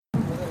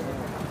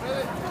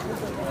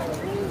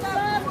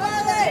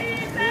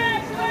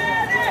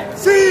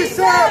Sí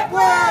se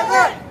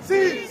puede,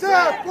 sí se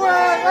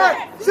puede,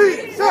 sí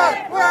se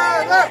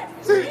puede,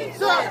 sí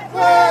se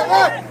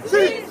puede,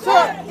 sí se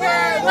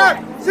puede,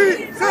 sí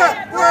se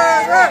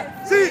puede,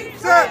 sí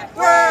se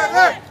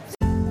puede.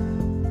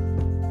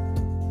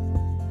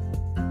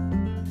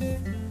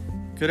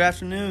 Good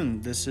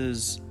afternoon. This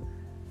is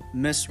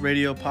Miss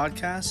Radio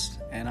Podcast,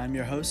 and I'm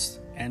your host,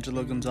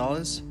 Angelo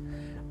Gonzalez.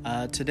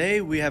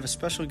 Today we have a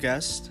special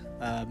guest,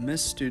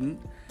 Miss student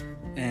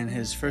in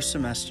his first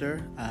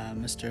semester,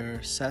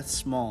 Mr. Seth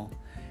Small.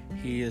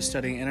 He is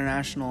studying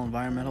international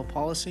environmental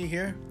policy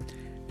here,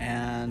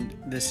 and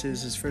this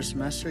is his first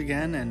semester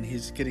again, and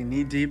he's getting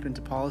knee-deep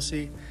into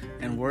policy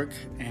and work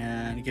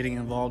and getting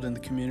involved in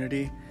the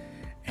community,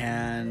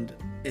 and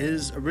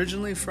is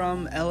originally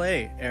from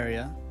LA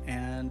area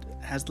and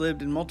has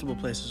lived in multiple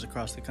places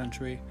across the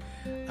country,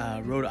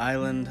 Rhode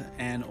Island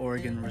and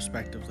Oregon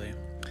respectively.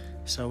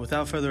 So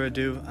without further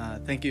ado,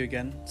 thank you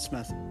again,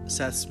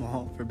 Seth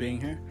Small, for being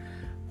here.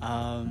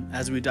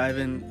 As we dive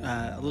in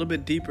a little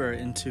bit deeper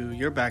into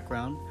your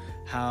background,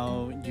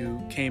 how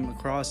you came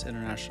across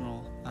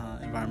international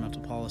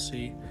environmental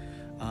policy,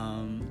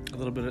 a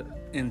little bit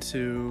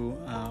into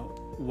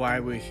why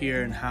we're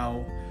here and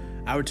how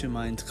our two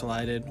minds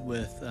collided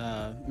with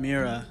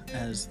MIRA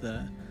as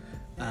the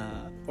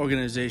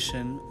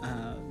organization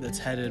that's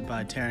headed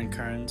by Taryn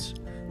Kearns.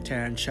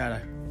 Taryn, shout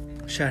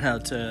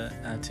out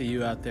to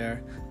you out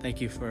there. Thank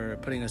you for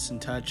putting us in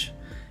touch.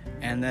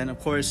 And then, of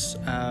course,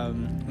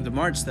 the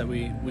march that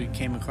we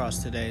came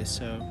across today.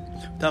 So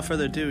without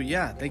further ado,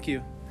 thank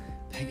you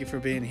for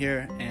being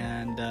here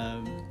and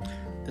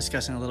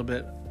discussing a little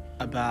bit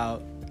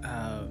about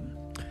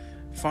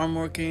farm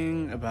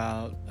working,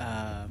 about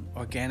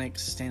organic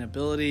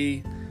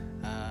sustainability,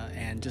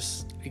 and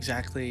just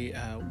exactly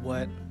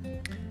what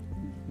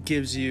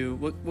gets you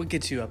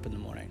up in the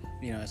morning,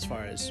 as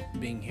far as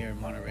being here in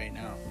Monterey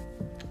now.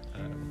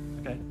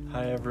 Okay.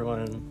 Hi,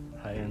 everyone.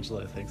 Hi,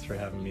 Angela. Thanks for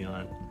having me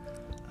on.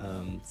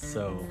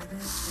 So,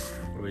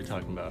 what are we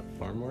talking about?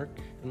 Farm work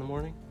in the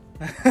morning?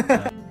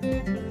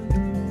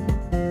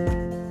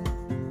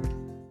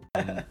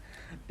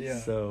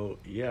 So,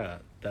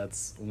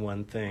 that's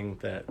one thing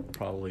that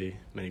probably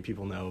many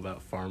people know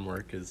about farm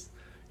work is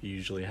you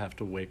usually have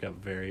to wake up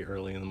very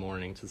early in the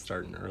morning to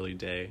start an early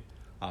day,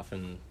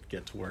 often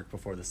get to work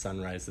before the sun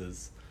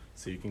rises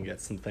so you can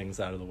get some things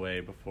out of the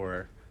way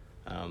before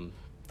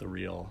the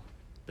real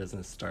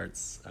business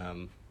starts.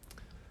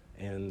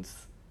 And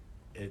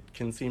it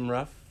can seem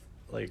rough,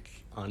 like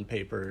on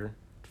paper,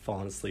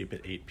 falling asleep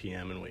at 8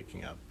 p.m. and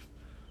waking up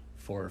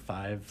 4 or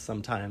 5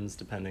 sometimes,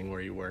 depending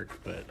where you work.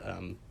 But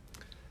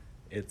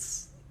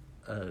it's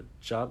a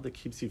job that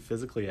keeps you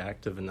physically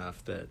active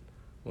enough that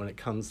when it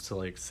comes to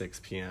like 6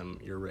 p.m.,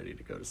 you're ready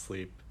to go to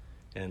sleep.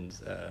 And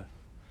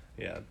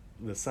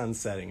the sun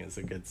setting is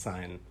a good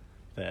sign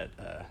that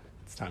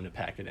it's time to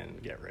pack it in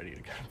and get ready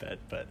to go to bed.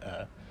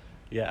 But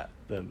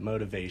the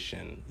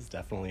motivation is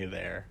definitely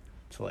there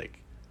to like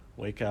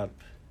wake up,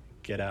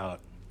 get out,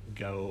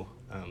 go,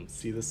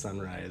 see the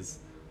sunrise,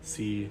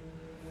 see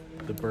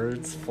the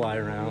birds fly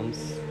around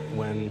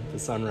when the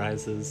sun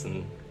rises,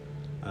 and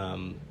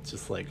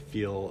just like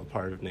feel a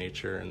part of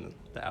nature and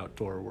the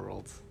outdoor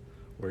world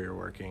where you're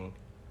working.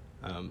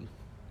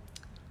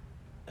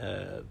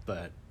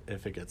 But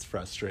if it gets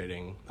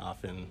frustrating,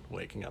 often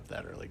waking up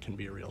that early can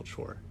be a real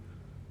chore.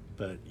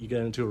 But you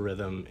get into a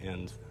rhythm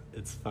and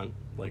it's fun.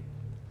 Like,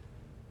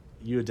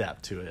 you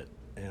adapt to it,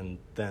 and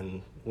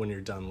then when you're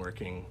done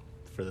working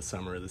for the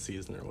summer or the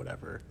season or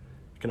whatever,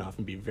 it can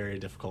often be very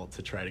difficult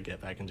to try to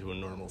get back into a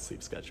normal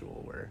sleep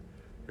schedule where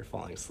you're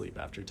falling asleep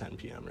after 10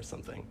 p.m. or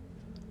something.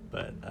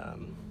 But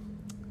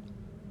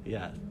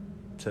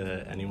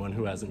to anyone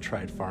who hasn't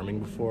tried farming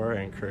before,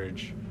 I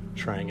encourage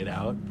trying it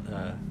out.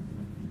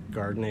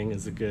 Gardening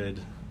is a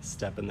good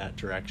step in that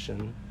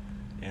direction,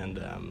 and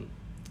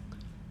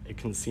it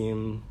can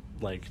seem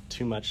like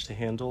too much to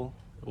handle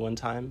at one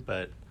time,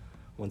 but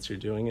once you're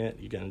doing it,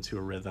 you get into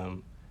a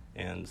rhythm,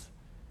 and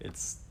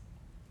it's,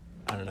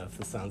 I don't know if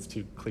this sounds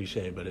too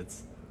cliche, but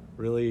it's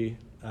really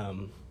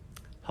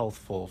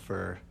healthful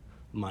for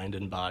mind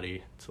and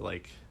body to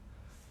like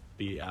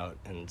be out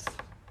and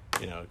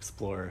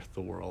explore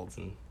the world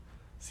and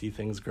see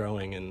things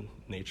growing and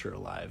nature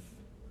alive.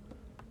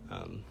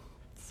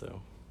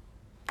 So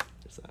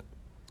there's that.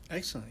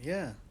 Excellent.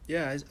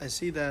 I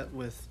see that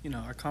with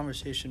our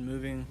conversation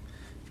moving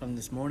from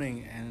this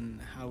morning and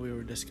how we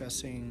were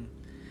discussing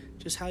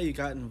just how you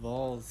got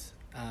involved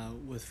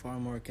with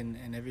farm work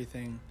and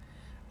everything.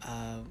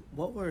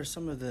 What were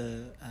some of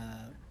the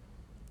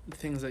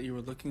things that you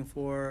were looking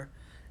for?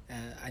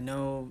 I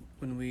know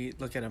when we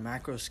look at a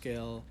macro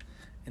scale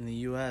in the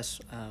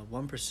U.S.,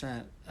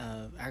 1%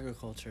 of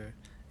agriculture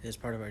is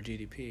part of our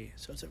GDP.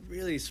 So it's a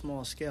really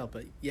small scale,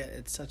 but yet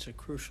it's such a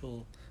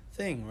crucial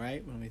thing,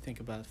 right? When we think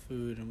about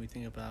food and we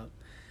think about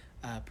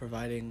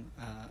providing,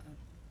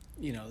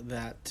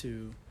 that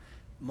to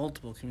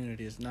multiple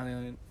communities, not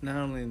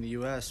only in the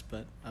U.S.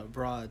 but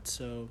abroad.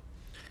 So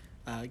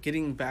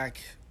getting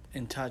back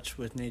in touch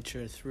with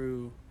nature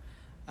through,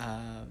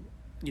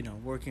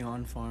 working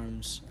on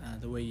farms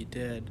the way you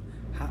did.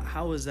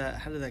 How was that?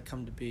 How did that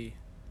come to be?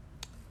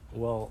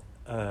 Well,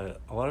 a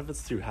lot of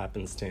it's through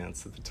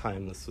happenstance. At the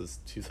time, this was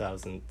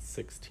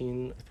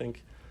 2016, I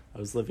think. I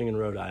was living in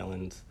Rhode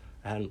Island.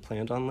 I hadn't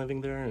planned on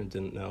living there and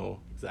didn't know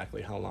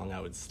exactly how long I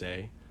would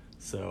stay.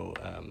 So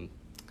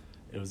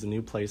it was a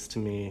new place to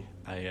me.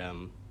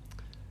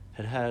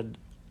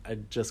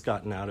 I'd just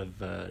gotten out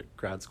of a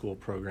grad school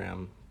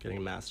program, getting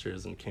a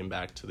master's, and came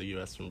back to the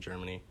U.S. from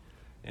Germany.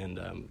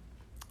 And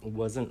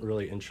wasn't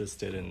really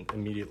interested in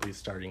immediately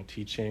starting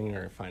teaching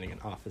or finding an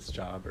office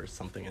job or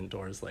something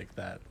indoors like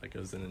that. Like, it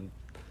was in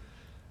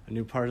a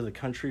new part of the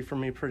country for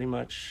me, pretty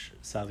much,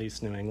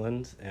 southeast New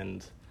England,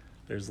 and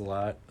there's a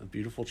lot of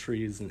beautiful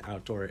trees and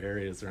outdoor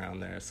areas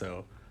around there.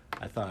 So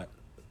I thought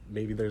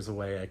maybe there's a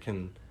way I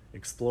can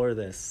explore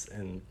this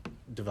and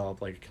develop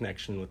like a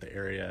connection with the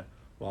area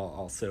while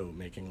also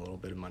making a little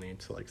bit of money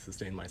to like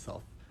sustain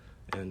myself.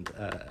 And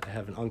I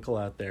have an uncle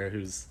out there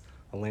who's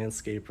a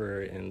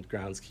landscaper and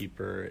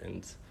groundskeeper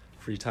and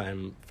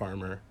free-time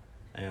farmer,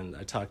 and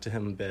I talked to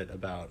him a bit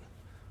about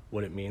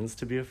what it means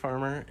to be a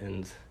farmer,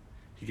 and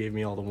he gave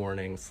me all the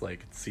warnings, like,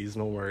 it's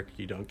seasonal work,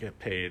 you don't get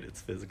paid,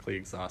 it's physically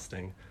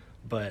exhausting,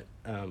 but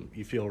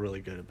you feel really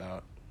good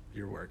about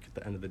your work at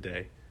the end of the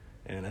day.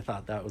 And I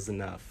thought that was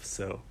enough,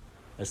 so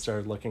I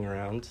started looking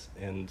around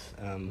and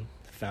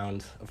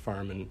found a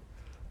farm in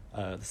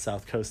the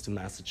south coast of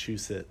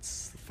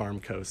Massachusetts, the Farm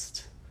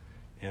Coast,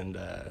 and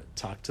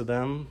talked to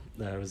them.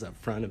 I was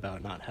upfront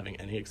about not having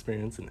any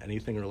experience in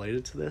anything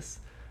related to this,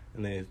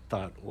 and they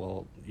thought,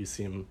 well, you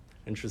seem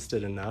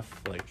interested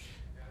enough, like,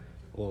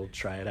 we'll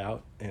try it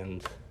out.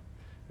 And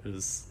it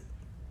was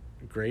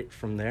great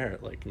from there,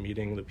 like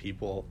meeting the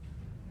people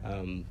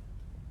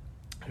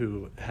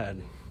who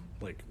had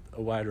like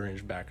a wide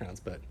range of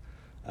backgrounds, but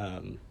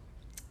a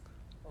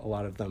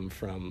lot of them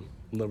from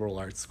liberal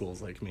arts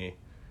schools like me,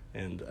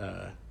 and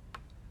it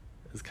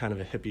was kind of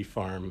a hippie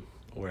farm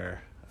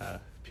where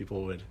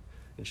people would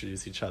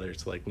introduce each other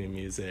to like new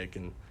music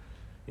and,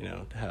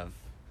 have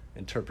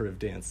interpretive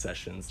dance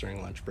sessions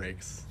during lunch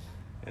breaks.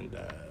 And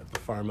the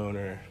farm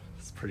owner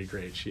was pretty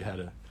great. She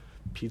had a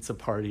pizza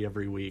party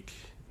every week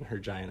in her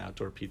giant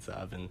outdoor pizza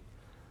oven.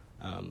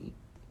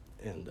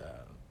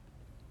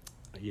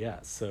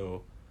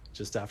 So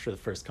just after the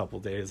first couple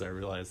days, I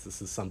realized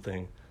this is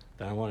something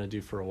that I want to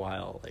do for a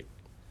while. Like,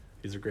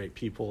 these are great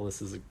people.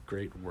 This is a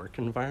great work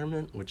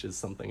environment, which is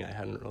something I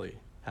hadn't really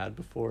had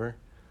before.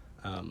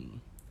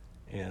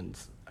 And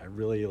I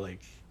really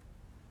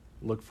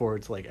look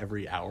forward to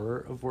every hour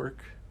of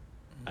work.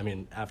 I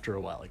mean, after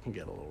a while it can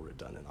get a little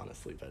redundant,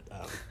 honestly, but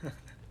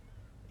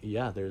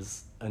yeah,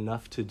 there's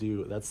enough to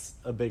do. That's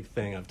a big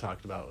thing I've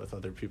talked about with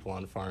other people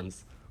on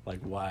farms, like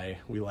why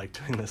we like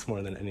doing this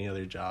more than any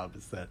other job,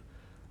 is that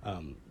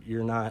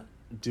you're not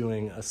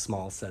doing a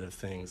small set of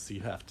things.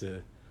 You have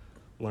to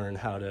learn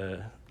how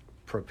to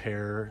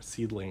prepare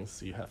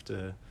seedlings. You have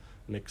to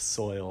mix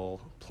soil,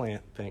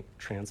 think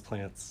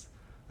transplants,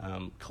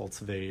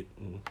 cultivate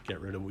and get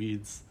rid of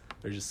weeds.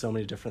 There's just so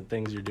many different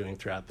things you're doing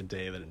throughout the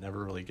day that it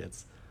never really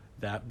gets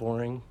that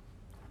boring.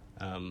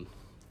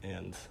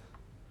 And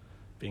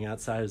being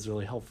outside is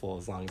really helpful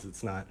as long as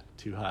it's not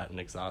too hot and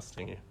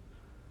exhausting you.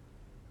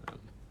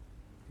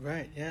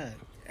 Right, yeah.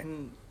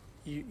 And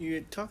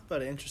you talked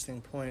about an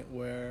interesting point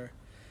where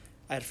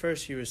at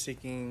first you were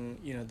seeking,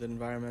 the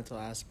environmental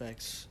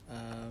aspects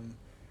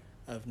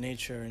of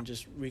nature and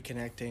just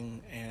reconnecting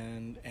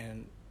and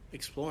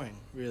exploring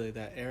really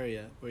that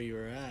area where you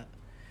were at.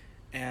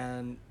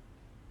 And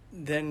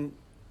then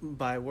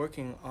by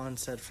working on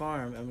said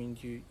farm, I mean,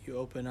 you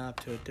open up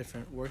to a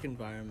different work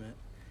environment,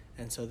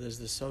 and so there's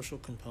this social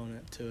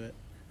component to it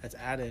that's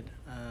added.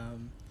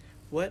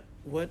 What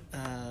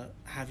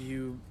have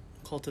you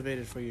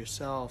cultivated for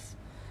yourself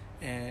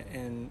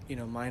and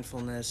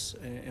mindfulness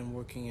and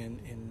working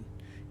in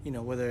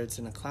whether it's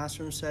in a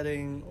classroom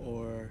setting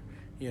or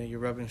you're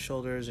rubbing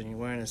shoulders and you're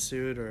wearing a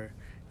suit, or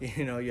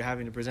you're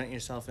having to present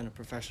yourself in a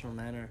professional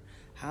manner?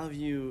 How have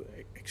you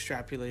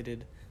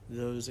extrapolated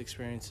those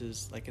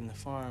experiences, like in the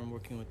farm,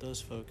 working with those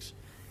folks,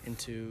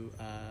 into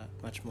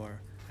much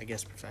more, I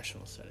guess,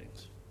 professional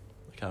settings?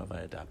 Like, how have I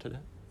adapted it?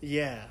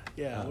 Yeah.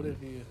 What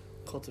have you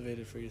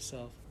cultivated for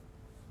yourself?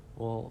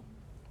 Well,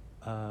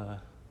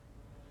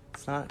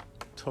 it's not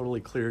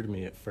totally clear to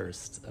me at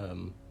first.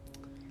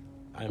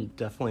 I'm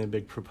definitely a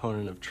big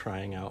proponent of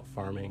trying out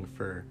farming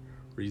for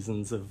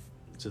reasons of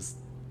just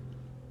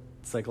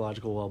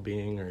psychological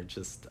well-being, or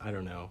just, I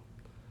don't know,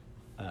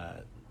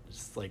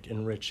 just like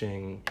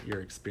enriching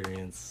your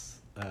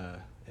experience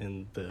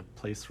in the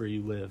place where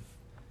you live,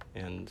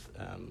 and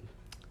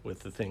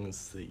with the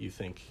things that you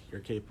think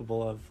you're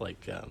capable of.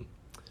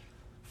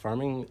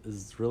 Farming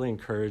is really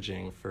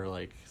encouraging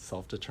for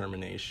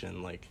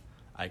self-determination.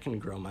 I can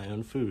grow my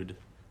own food,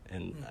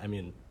 and I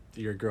mean,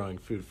 you're growing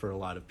food for a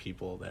lot of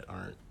people that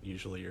aren't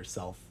usually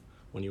yourself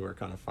when you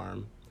work on a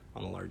farm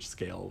on a large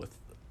scale with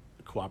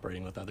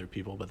cooperating with other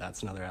people, but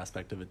that's another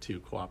aspect of it too,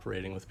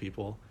 cooperating with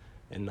people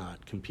and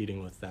not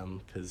competing with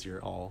them, because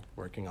you're all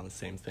working on the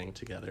same thing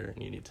together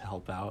and you need to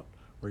help out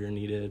where you're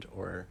needed,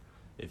 or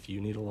if you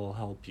need a little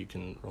help, you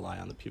can rely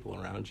on the people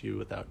around you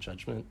without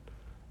judgment.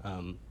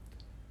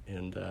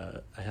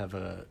 I have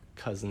a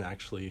cousin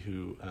actually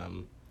who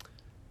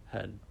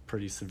had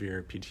pretty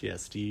severe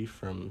PTSD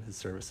from his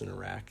service in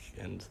Iraq,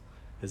 and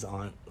his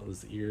aunt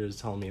was eager to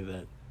tell me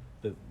that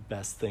the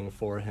best thing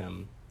for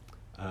him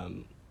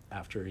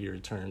after he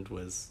returned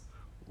was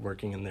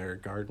working in their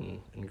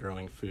garden and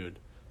growing food.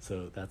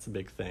 So that's a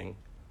big thing.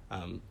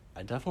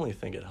 I definitely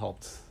think it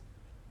helped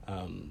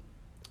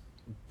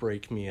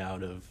break me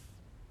out of,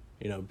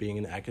 being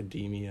in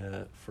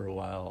academia for a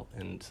while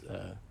and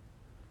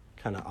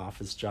kind of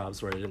office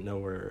jobs where I didn't know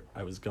where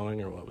I was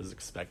going or what was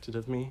expected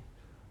of me.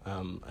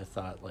 I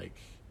thought,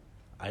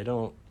 I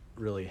don't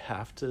really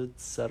have to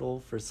settle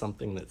for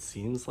something that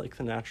seems like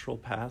the natural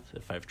path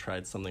if I've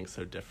tried something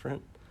so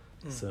different.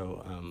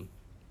 So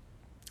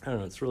I don't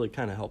know, it's really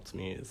kind of helped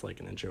me as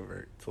an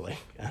introvert to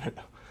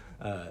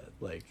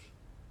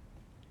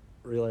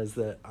realize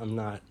that I'm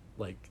not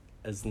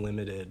as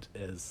limited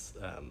as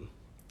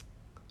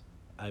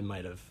I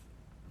might have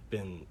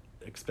been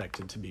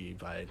expected to be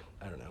by,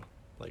 I don't know,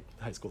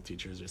 high school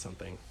teachers or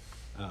something.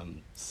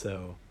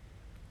 So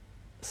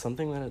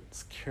something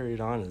that's carried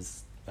on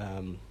is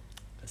a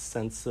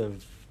sense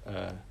of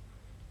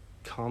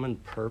common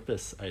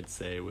purpose, I'd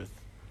say, with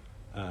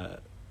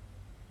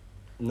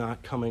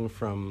not coming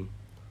from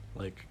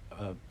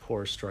a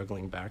poor,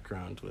 struggling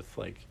background, with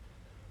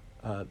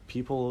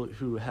people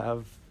who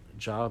have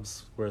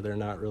jobs where they're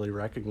not really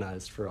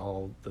recognized for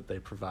all that they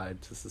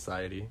provide to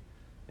society,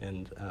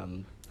 and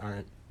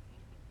aren't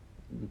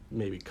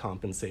maybe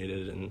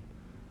compensated in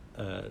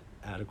an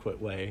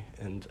adequate way,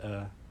 and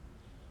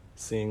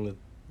seeing that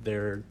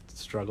their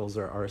struggles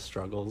are our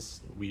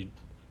struggles, we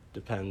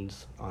depend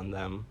on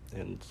them,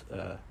 and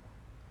to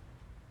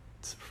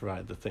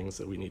provide the things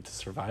that we need to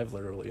survive,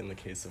 literally, in the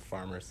case of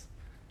farmers.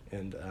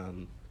 And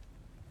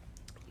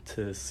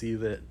to see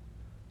that,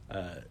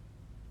 a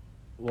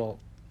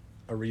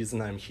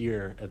reason I'm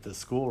here at this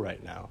school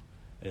right now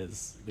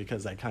is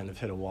because I kind of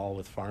hit a wall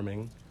with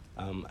farming.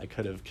 I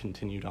could have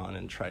continued on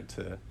and tried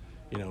to,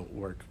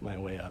 work my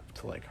way up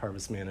to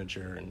harvest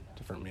manager and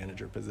different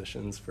manager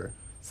positions for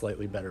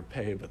slightly better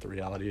pay, but the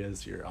reality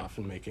is you're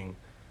often making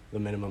the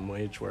minimum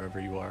wage wherever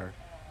you are.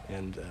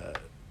 And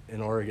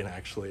in Oregon,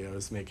 actually, I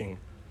was making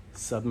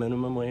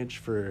sub-minimum wage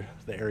for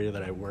the area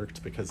that I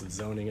worked because of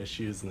zoning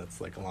issues, and that's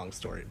a long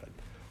story. But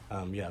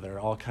there are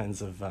all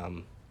kinds of,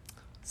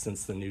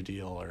 since the New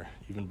Deal or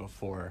even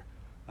before,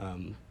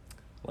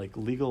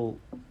 legal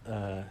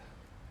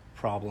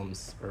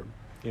problems or,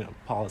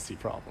 policy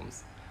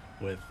problems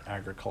with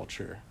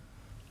agriculture,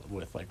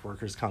 with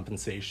workers'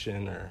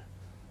 compensation or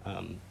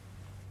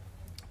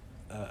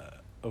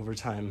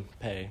overtime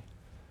pay.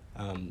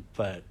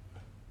 But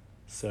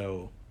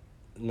so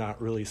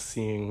not really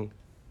seeing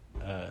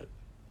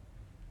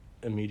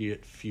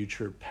immediate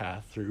future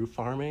path through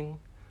farming.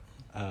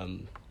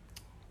 And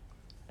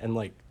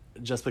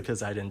just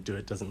because I didn't do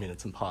it doesn't mean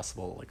it's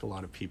impossible. A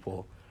lot of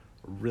people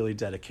are really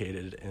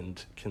dedicated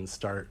and can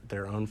start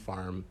their own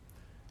farm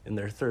in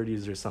their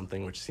 30s or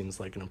something, which seems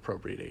like an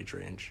appropriate age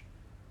range.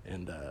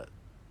 And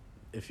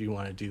if you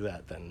want to do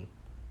that, then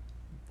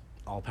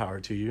all power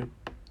to you.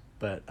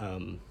 But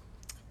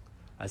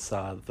I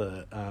saw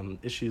the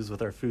issues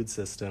with our food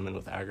system and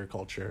with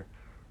agriculture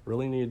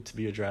really need to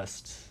be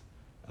addressed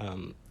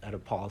at a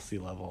policy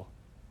level.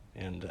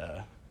 And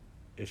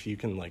if you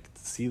can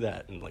see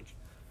that and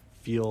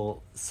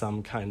feel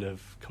some kind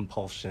of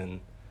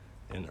compulsion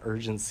and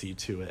urgency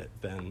to it,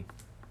 then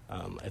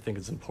I think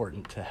it's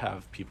important to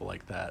have people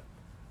like that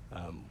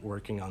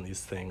working on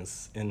these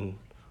things in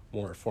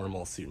more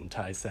formal suit and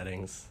tie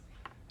settings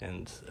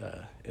and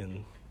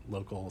in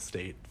local,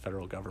 state,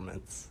 federal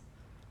governments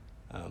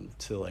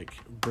to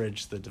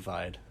bridge the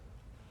divide,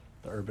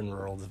 the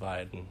urban-rural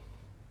divide, and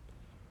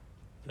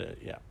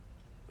the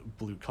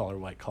blue-collar,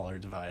 white-collar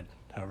divide,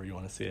 however you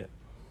want to see it.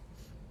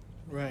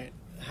 Right.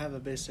 Have a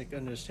basic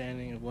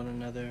understanding of one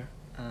another.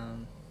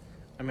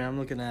 I'm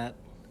looking at,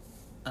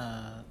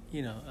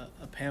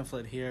 a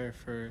pamphlet here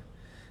for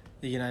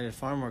the United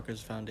Farm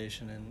Workers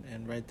Foundation,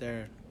 and right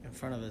there in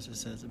front of us it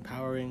says,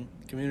 empowering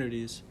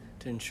communities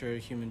to ensure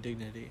human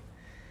dignity.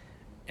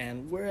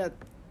 And we're at,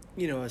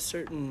 a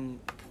certain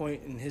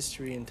point in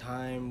history and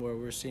time where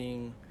we're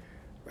seeing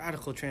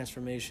radical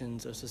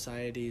transformations of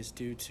societies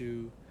due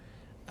to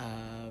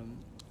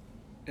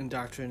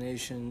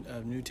indoctrination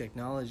of new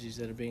technologies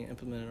that are being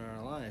implemented in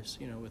our lives,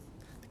 with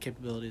the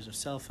capabilities of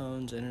cell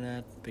phones,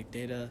 internet, big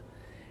data,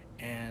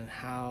 and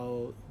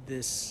how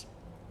this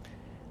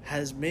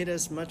has made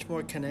us much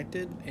more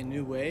connected in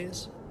new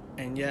ways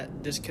and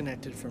yet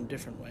disconnected from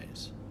different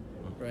ways,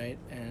 right?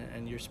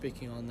 And you're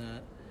speaking on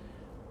that.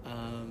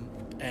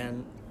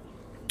 And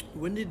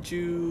when did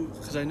you,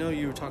 because I know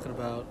you were talking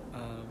about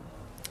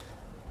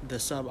the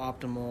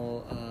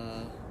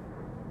suboptimal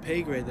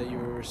pay grade that you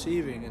were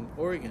receiving in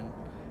Oregon.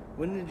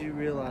 When did you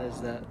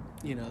realize that,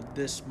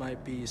 this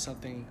might be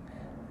something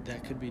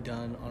that could be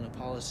done on a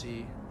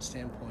policy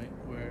standpoint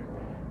where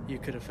you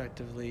could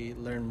effectively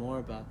learn more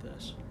about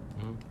this?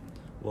 Mm-hmm.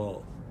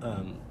 Well,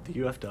 the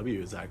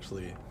UFW is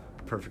actually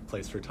a perfect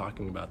place for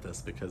talking about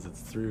this because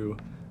it's through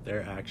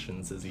their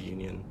actions as a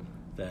union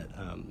that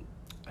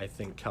I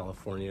think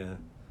California,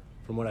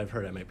 from what I've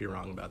heard, I might be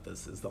wrong about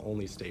this, is the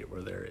only state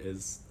where there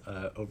is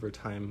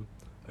overtime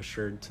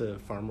assured to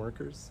farm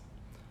workers.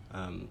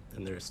 And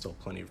there's still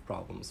plenty of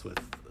problems with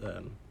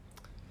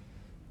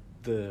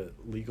the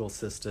legal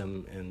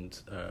system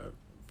and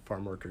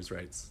farm workers'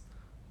 rights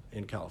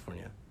in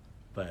California.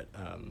 But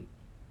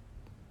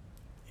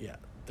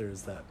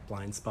there's that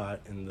blind spot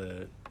in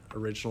the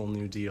original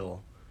New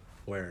Deal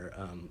where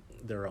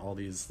there are all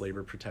these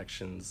labor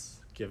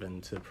protections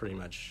given to pretty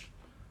much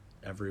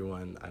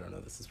everyone. I don't know,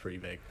 this is pretty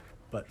vague,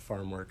 but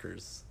farm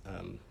workers,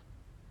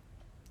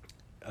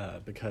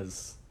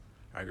 because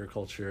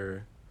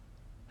agriculture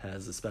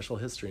has a special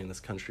history in this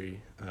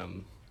country,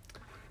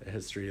 a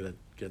history that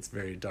gets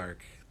very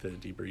dark the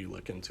deeper you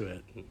look into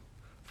it and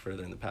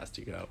further in the past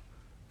you go.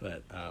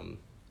 But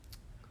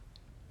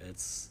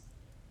it's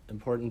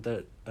important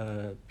that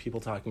people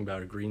talking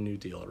about a Green New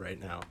Deal right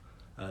now.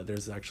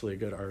 There's actually a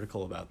good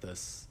article about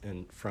this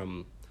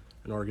from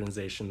an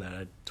organization that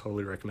I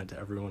totally recommend to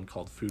everyone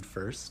called Food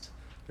First.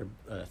 They're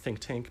a think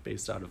tank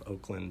based out of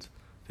Oakland.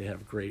 They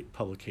have great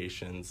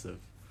publications of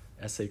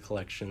essay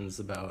collections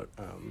about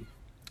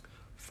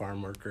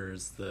farm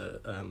workers, the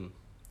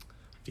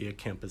Via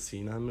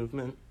Campesina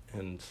movement,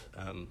 and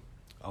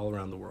all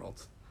around the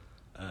world.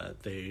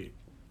 They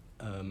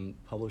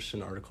published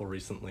an article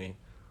recently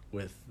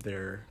with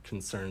their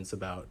concerns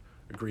about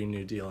a Green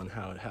New Deal and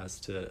how it has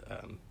to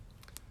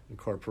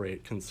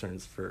incorporate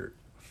concerns for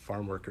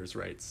farm workers'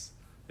 rights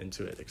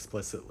into it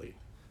explicitly.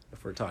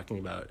 If we're talking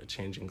about a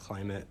changing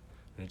climate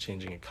and a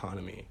changing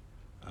economy,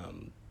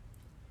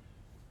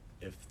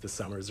 if the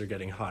summers are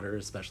getting hotter,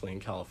 especially in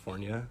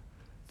California,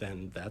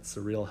 then that's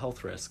a real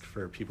health risk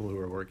for people who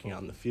are working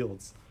out in the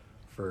fields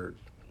for,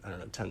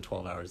 10,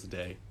 12 hours a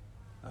day.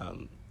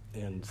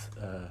 And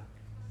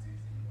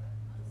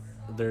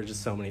there are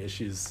just so many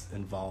issues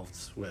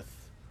involved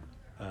with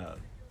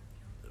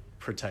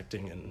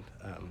protecting and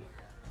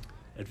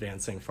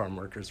advancing farm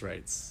workers'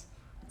 rights.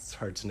 It's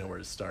hard to know where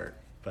to start,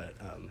 but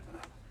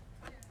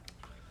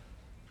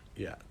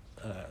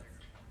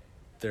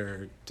there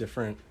are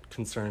different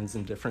concerns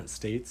in different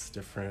states,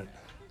 different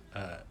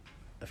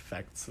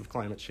effects of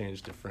climate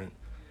change, different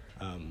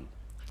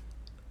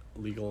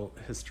legal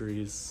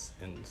histories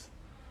and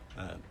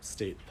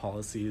state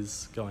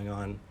policies going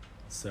on.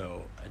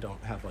 So I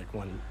don't have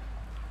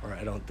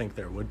I don't think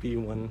there would be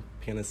one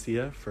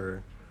panacea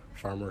for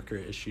farm worker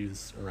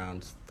issues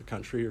around the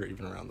country or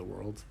even around the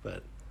world,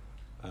 but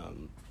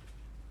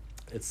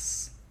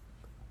it's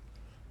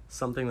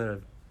something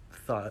that I've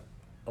thought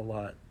a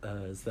lot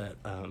is that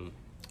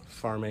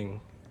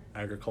farming,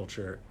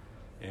 agriculture,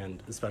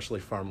 and especially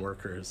farm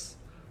workers,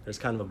 there's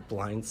kind of a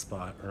blind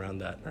spot around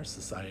that in our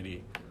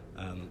society,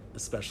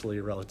 especially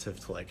relative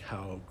to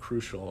how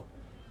crucial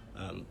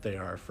they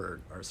are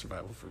for our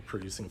survival, for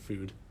producing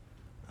food.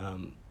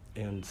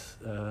 And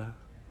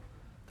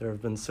there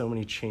have been so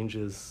many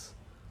changes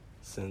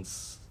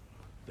since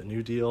the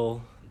New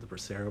Deal, the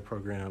Bracero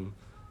program,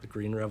 the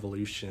Green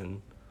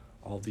Revolution,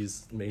 all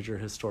these major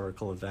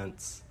historical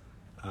events.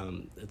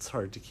 It's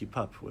hard to keep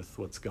up with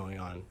what's going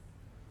on.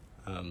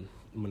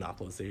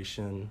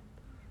 Monopolization,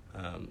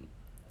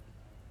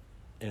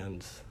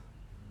 and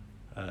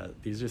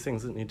these are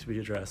things that need to be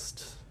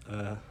addressed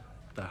at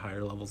the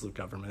higher levels of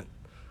government.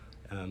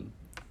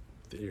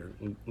 They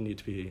need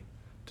to be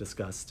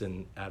discussed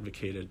and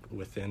advocated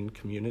within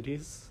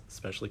communities,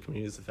 especially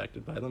communities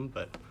affected by them,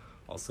 but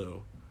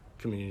also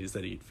communities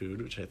that eat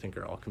food, which I think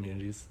are all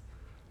communities.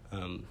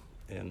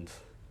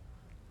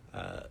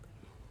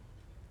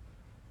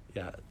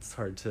 It's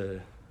hard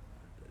to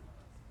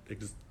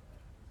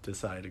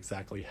decide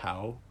exactly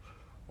how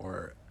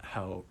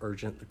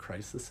urgent the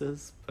crisis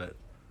is,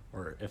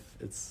 or if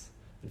it's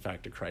in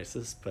fact a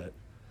crisis, but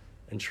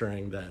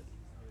ensuring that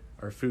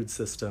our food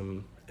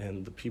system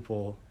and the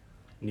people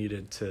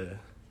needed to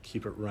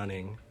keep it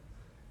running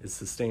is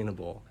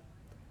sustainable,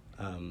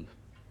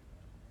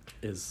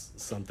 is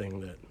something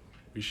that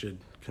we should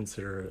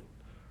consider a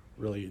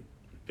really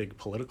big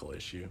political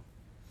issue.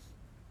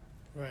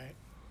 Right.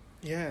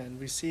 Yeah, and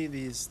we see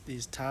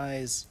these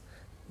ties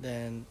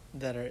then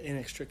that are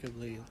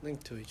inextricably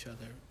linked to each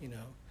other.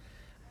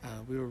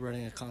 We were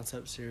running a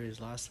concept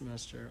series last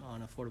semester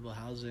on affordable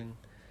housing,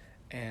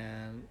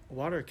 and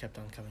water kept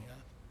on coming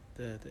up.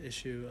 The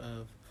issue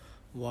of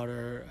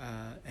water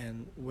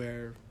and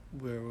where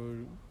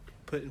we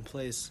put in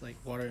place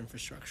water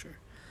infrastructure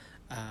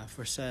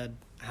for said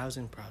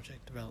housing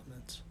project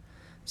developments.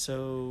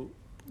 So,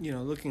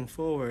 looking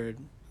forward,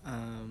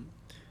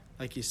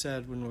 like you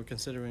said, when we're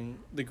considering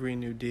the Green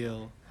New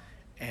Deal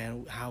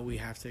and how we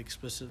have to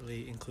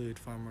explicitly include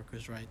farm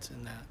workers' rights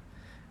in that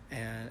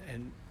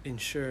and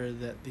ensure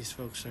that these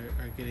folks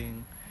are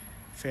getting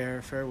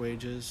fair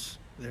wages,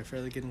 they're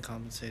fairly getting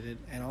compensated,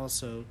 and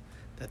also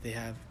that they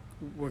have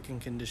working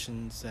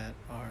conditions that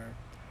are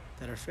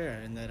are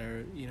fair and that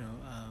are,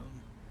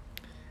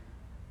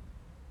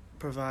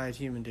 provide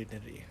human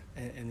dignity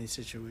in these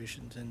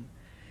situations. And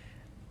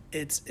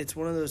it's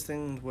one of those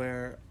things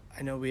where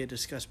I know we had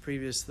discussed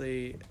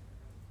previously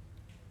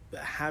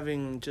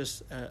having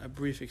just a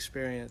brief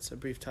experience, a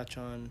brief touch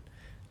on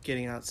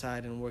getting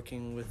outside and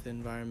working with the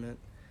environment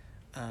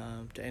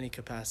to any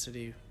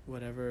capacity,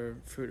 whatever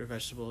fruit or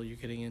vegetable you're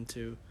getting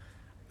into,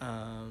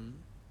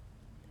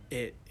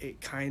 it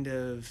kind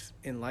of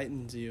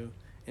enlightens you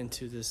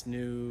into this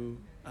new,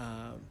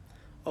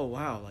 oh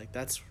wow, like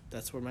that's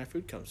where my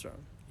food comes from,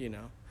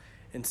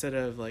 instead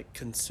of like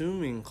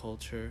consuming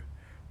culture,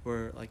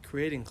 we're like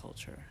creating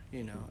culture,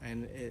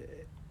 and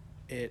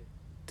it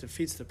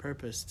defeats the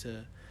purpose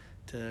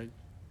to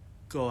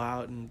go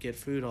out and get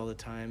food all the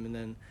time. And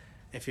then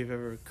if you've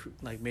ever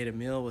like made a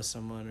meal with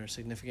someone or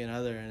significant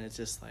other, and it's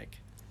just like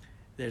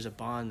there's a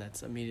bond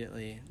that's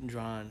immediately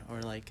drawn,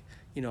 or like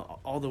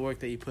all the work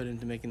that you put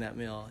into making that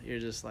meal, you're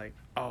just like,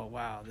 oh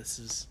wow, this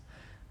is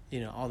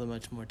all the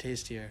much more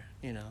tastier,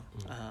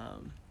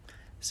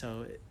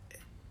 so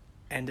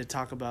and to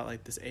talk about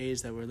like this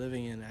age that we're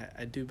living in,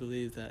 I do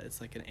believe that it's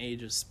like an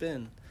age of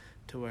spin,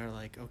 to where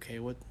like, okay,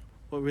 what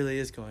really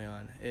is going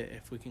on,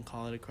 if we can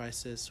call it a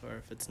crisis or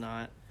if it's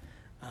not,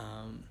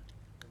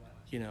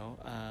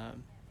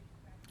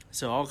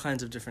 so all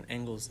kinds of different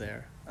angles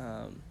there,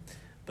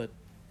 but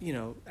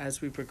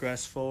as we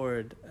progress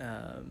forward,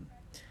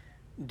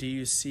 do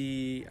you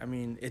see, I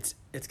mean, it's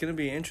going to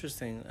be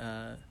interesting,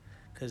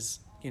 because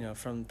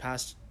from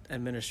past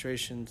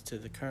administrations to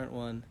the current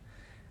one,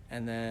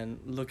 and then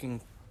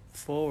looking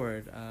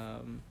forward,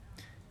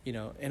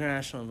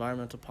 international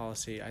environmental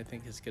policy, I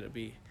think, is going to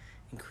be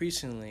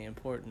increasingly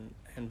important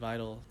and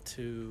vital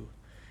to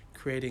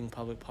creating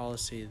public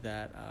policy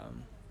that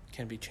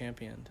can be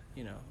championed.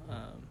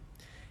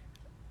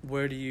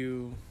 Where do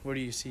you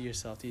see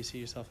yourself? Do you see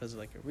yourself as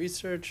like a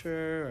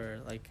researcher, or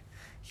like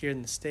here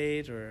in the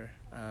state, or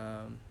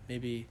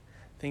maybe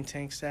think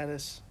tank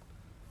status?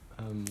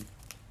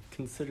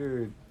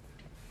 Consider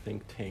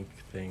think tank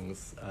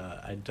things.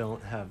 I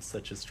don't have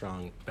such a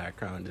strong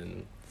background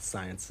in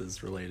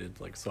sciences related,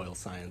 like soil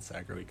science,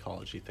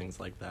 agroecology, things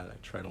like that. I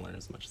try to learn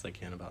as much as I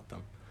can about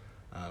them.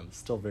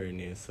 Still very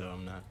new, so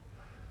I'm not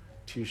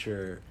too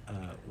sure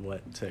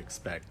what to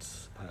expect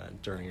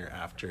during or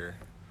after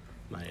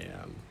my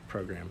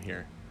program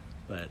here.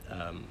 But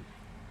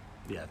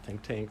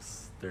think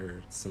tanks, there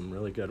are some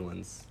really good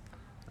ones.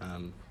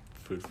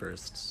 Food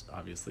First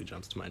obviously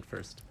jumps to mind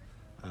first.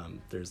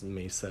 There's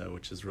MESA,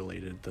 which is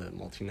related, the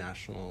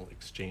Multinational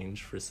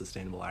Exchange for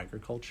Sustainable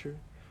Agriculture,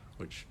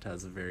 which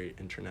has a very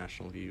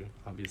international view,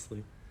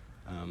 obviously.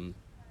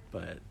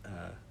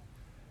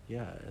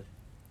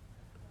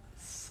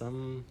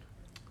 Some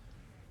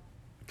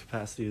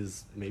capacity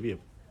is maybe a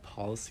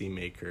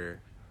policymaker,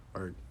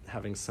 or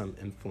having some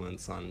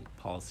influence on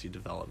policy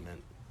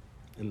development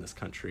in this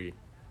country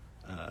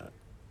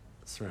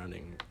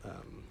surrounding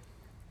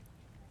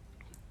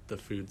the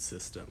food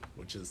system,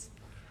 which is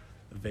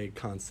a vague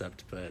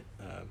concept, but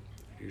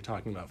you're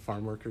talking about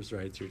farm workers'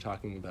 rights, you're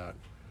talking about,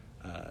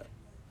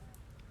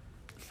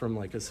 from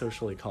like a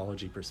social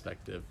ecology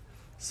perspective,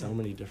 so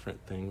many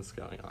different things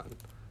going on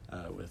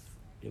with,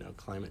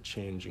 climate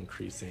change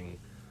increasing,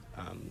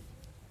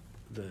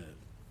 the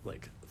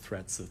like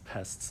threats of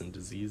pests and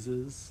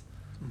diseases,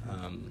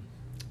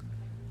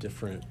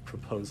 different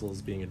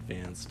proposals being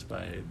advanced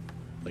by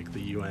like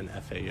the UN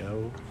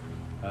FAO,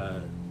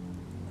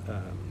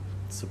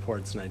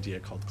 supports an idea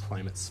called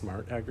climate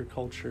smart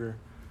agriculture,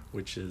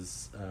 which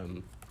is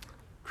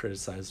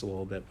criticized a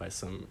little bit by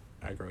some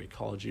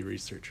agroecology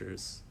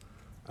researchers.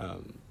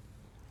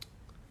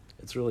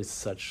 It's really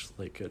such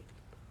like a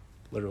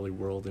literally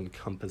world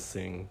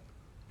encompassing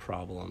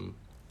problem.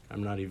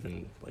 I'm not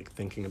even like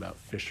thinking about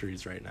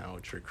fisheries right now,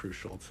 which are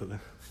crucial to the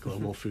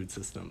global food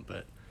system,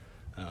 but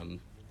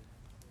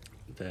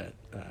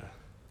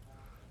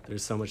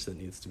there's so much that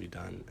needs to be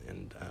done,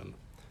 and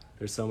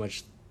there's so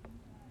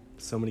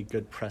many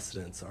good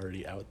precedents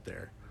already out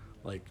there.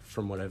 Like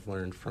from what I've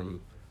learned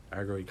from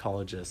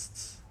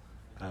agroecologists,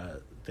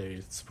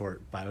 they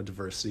support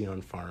biodiversity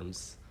on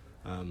farms,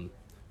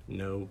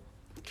 no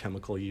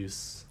chemical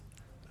use,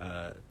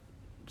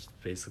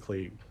 just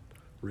basically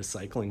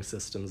recycling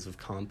systems of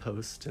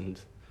compost,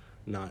 and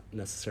not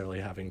necessarily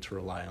having to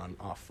rely on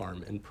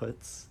off-farm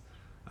inputs,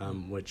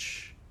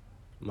 which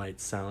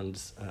might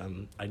sound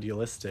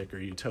idealistic or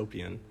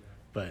utopian,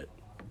 but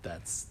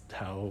that's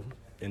how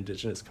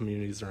indigenous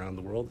communities around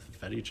the world have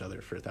fed each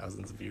other for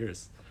thousands of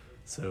years.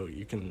 So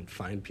you can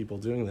find people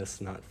doing this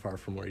not far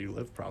from where you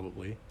live,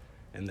 probably,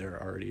 and they're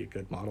already a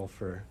good model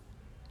for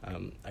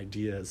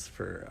ideas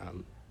for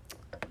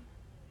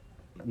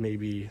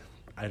maybe,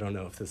 I don't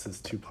know if this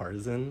is too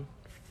partisan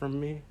from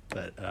me,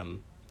 but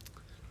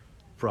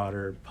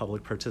broader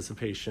public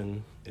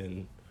participation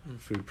in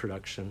food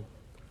production.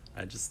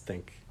 I just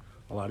think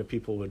a lot of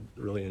people would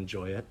really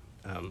enjoy it.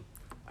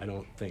 I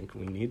don't think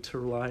we need to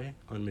rely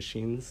on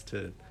machines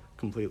to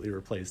completely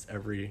replace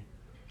every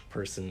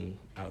person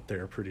out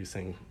there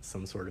producing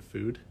some sort of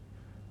food.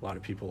 A lot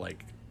of people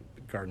like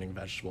gardening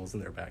vegetables in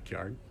their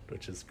backyard,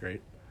 which is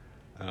great.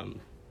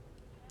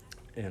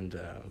 And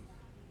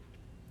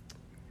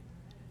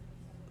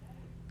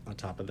on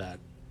top of that,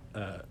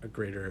 a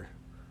greater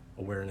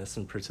awareness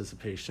and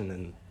participation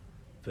in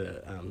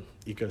the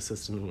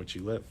ecosystem in which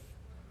you live.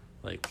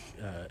 Like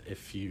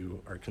if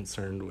you are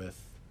concerned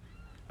with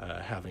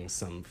having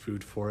some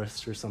food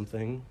forest or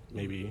something,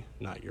 maybe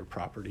not your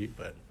property,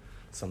 but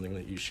something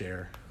that you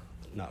share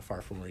not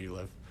far from where you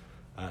live,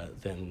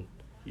 then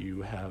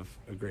you have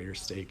a greater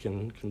stake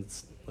in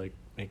like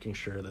making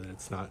sure that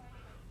it's not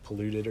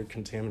polluted or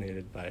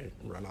contaminated by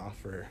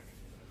runoff or,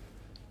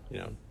 you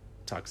know,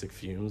 toxic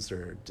fumes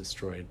or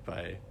destroyed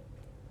by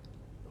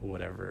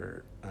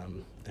whatever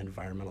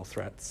environmental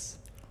threats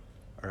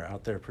are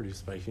out there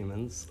produced by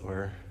humans,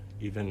 or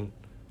even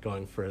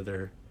going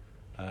further,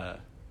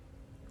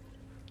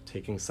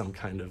 taking some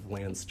kind of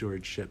land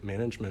stewardship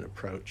management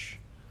approach.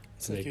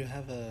 It's like you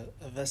have a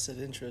vested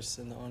interest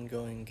in the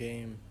ongoing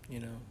game,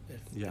 you know,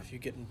 if you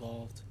get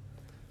involved.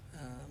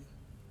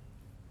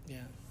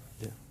 Yeah,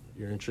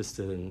 you're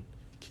interested in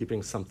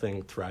keeping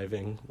something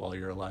thriving while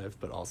you're alive,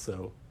 but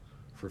also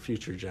for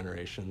future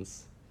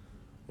generations,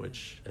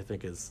 which I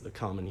think is a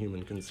common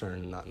human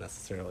concern, not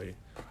necessarily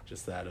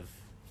just that of,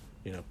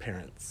 you know,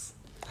 parents.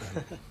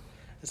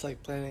 It's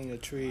like planting a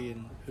tree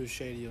in whose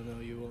shade you'll know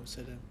you won't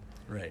sit in.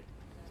 Right.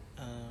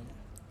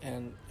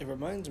 And it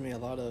reminds me a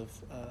lot of,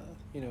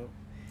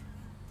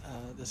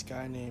 this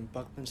guy named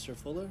Buckminster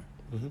Fuller,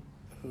 Mm-hmm.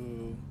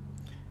 who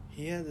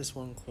he had this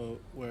one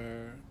quote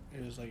where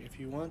it was like, if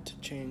you want to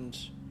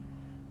change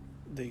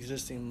the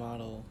existing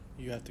model,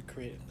 you have to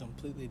create a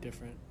completely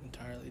different,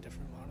 entirely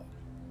different model,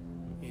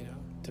 you know,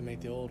 to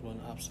make the old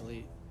one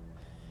obsolete.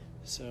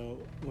 So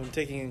when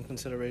taking in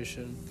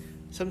consideration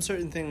some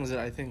certain things that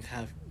I think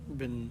have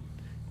been,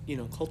 you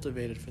know,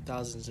 cultivated for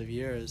thousands of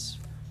years,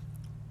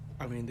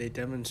 I mean, they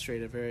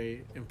demonstrate a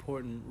very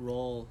important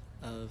role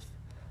of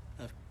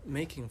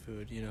making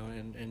food, you know,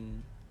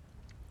 and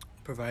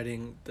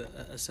providing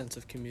a sense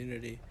of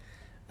community.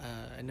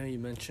 I know you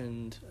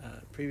mentioned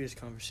previous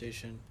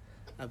conversation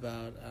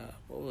about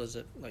what was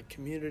it, like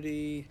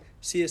community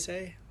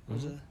CSA?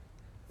 What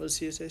does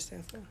CSA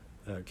stand for?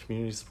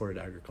 Community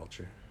supported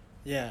agriculture.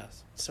 Yeah.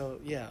 So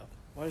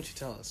why don't you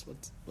tell us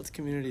what's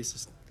community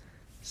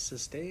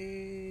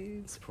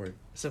sustain support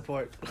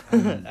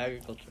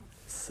agriculture?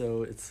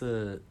 So it's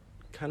a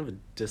kind of a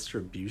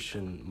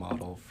distribution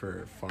model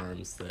for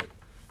farms that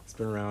it's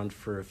been around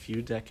for a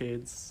few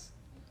decades.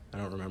 I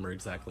don't remember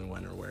exactly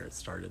when or where it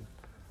started.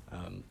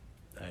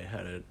 I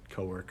had a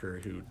coworker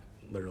who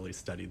literally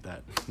studied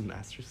that in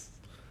master's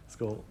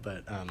school,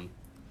 but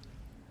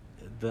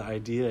the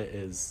idea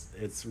is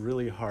it's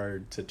really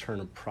hard to turn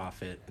a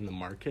profit in the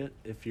market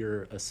if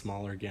you're a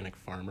small organic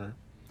farmer.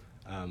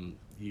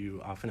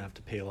 You often have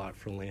to pay a lot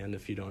for land.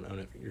 If you don't own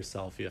it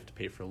yourself, you have to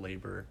pay for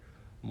labor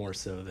more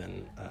so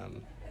than,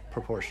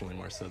 proportionally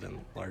more so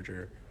than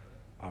larger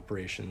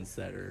operations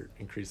that are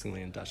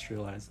increasingly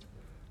industrialized.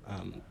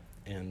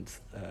 And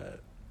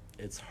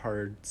it's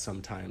hard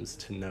sometimes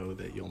to know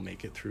that you'll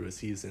make it through a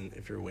season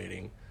if you're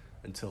waiting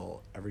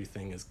until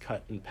everything is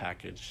cut and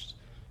packaged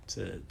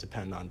to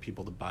depend on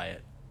people to buy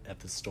it at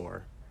the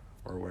store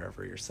or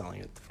wherever you're selling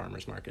it at the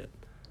farmer's market.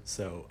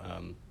 So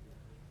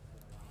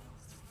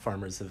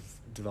farmers have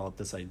developed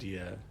this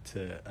idea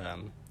to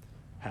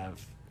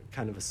have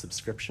kind of a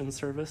subscription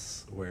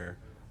service where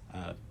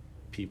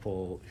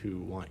people who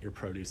want your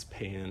produce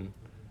pay in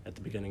at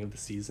the beginning of the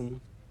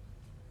season,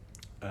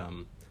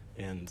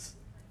 and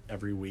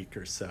every week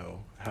or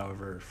so,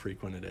 however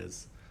frequent it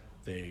is,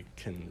 they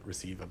can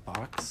receive a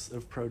box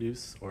of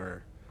produce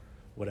or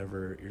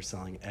whatever you're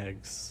selling: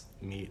 eggs,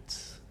 meat,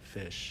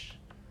 fish,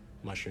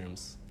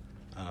 mushrooms.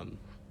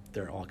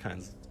 There are all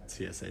kinds of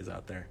CSAs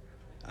out there.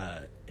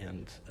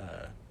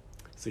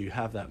 So you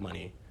have that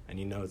money and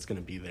you know it's going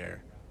to be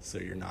there, so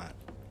you're not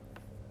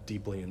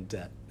deeply in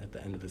debt at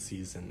the end of the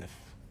season if,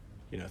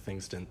 you know,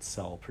 things didn't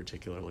sell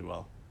particularly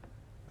well.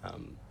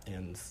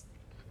 And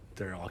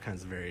there are all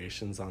kinds of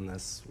variations on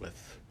this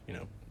with, you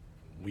know,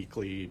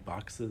 weekly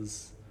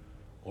boxes,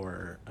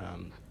 or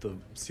the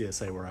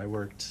CSA where I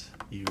worked,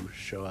 you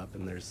show up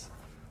and there's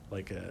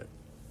like a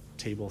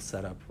table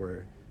set up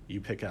where you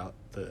pick out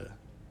the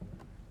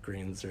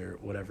grains or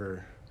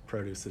whatever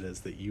produce it is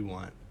that you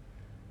want,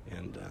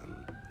 and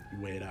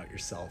you weigh it out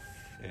yourself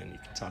and you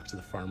can talk to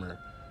the farmer.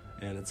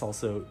 And it's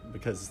also,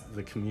 because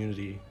the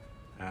community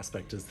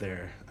aspect is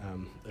there,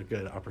 a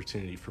good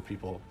opportunity for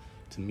people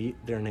to meet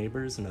their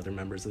neighbors and other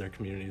members of their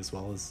community, as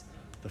well as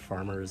the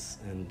farmers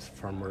and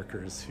farm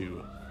workers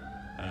who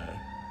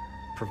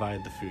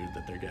provide the food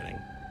that they're getting.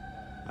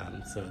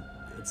 So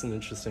it's an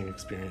interesting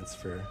experience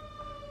for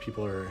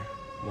people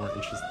who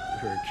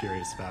are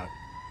curious about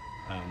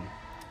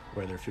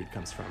where their food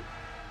comes from.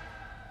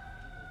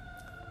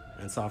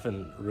 And it's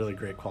often really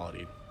great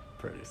quality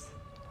produce.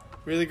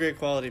 Really great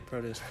quality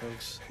produce,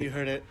 folks. You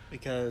heard it,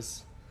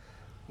 because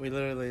we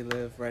literally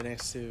live right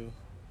next to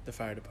the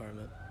fire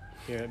department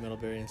here at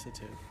Middlebury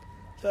Institute.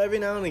 So every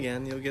now and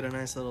again, you'll get a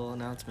nice little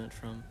announcement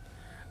from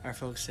our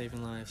folks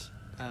saving lives.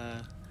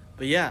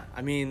 But yeah,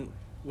 I mean,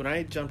 when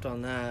I jumped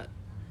on that,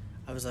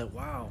 I was like,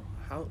 wow,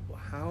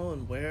 how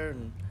and where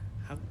and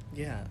how,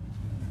 yeah,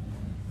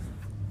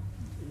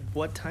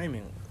 what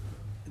timing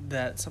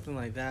that something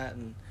like that,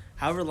 and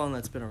however long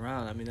that's been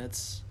around. I mean,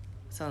 that's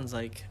sounds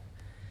like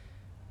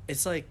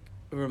it's like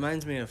it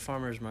reminds me of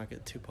Farmers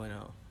Market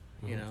 2.0.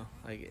 You know,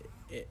 like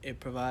it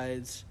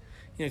provides,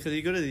 you know, because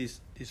you go to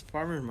these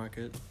farmers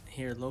market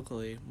here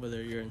locally,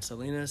 whether you're in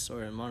Salinas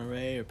or in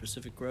Monterey or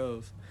Pacific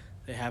Grove,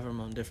 they have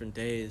them on different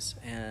days,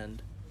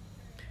 and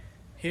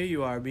here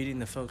you are meeting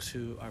the folks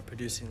who are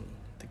producing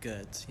the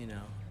goods, you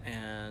know,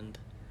 and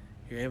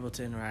you're able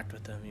to interact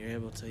with them. You're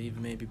able to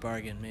even maybe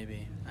bargain,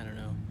 maybe, I don't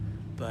know.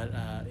 But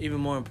even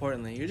more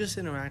importantly, you're just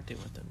interacting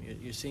with them.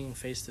 You're seeing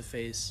face to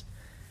face,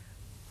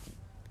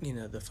 you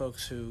know, the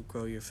folks who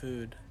grow your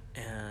food.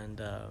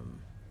 And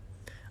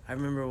I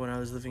remember when I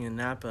was living in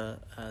Napa,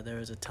 there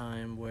was a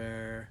time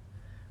where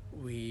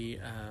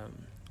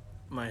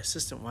my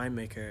assistant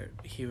winemaker,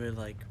 he would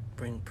like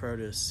bring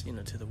produce, you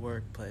know, to the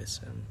workplace,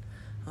 and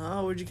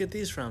oh, where'd you get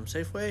these from?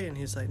 Safeway? And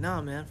he's like,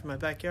 no, man, from my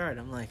backyard.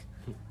 I'm like,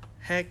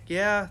 heck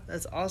yeah,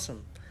 that's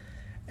awesome.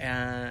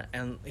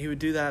 And he would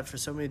do that for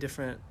so many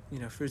different, you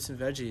know, fruits and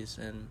veggies.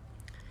 And,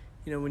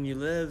 you know, when you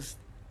live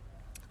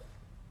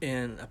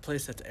in a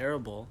place that's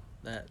arable,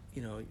 that,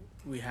 you know,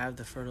 we have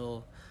the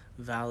fertile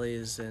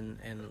valleys and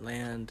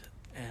land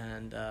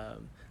and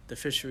the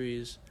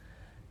fisheries,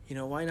 you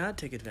know, why not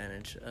take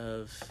advantage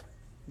of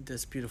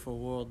this beautiful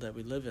world that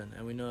we live in?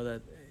 And we know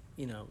that,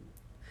 you know,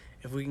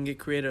 if we can get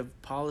creative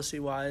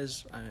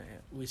policy-wise,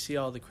 we see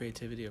all the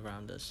creativity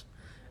around us.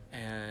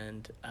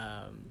 And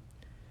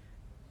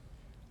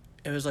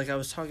it was like I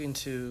was talking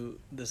to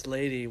this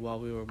lady while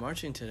we were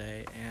marching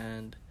today,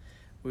 and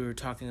we were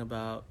talking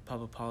about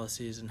public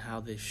policies and how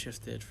they've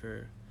shifted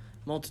for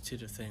a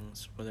multitude of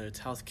things, whether it's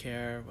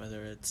healthcare,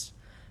 whether it's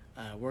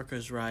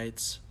workers'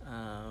 rights,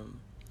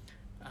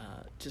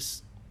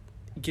 just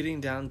getting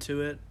down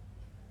to it.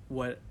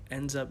 What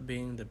ends up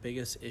being the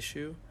biggest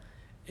issue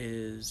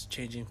is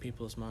changing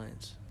people's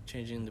minds,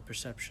 changing the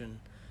perception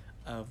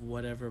of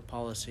whatever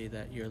policy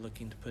that you're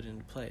looking to put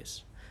into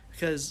place.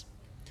 Because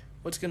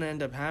what's going to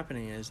end up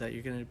happening is that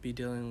you're going to be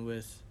dealing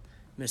with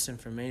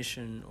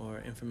misinformation or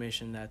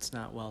information that's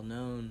not well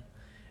known,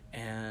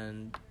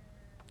 and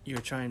you're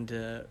trying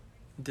to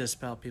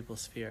dispel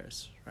people's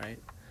fears, right?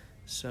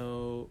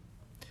 So,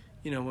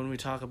 you know, when we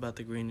talk about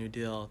the Green New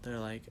Deal, they're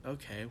like,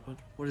 okay,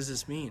 what does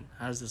this mean?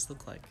 How does this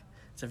look like?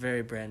 It's a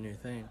very brand new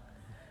thing.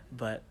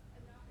 But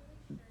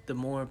the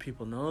more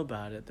people know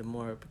about it, the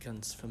more it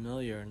becomes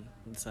familiar and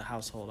it's a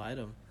household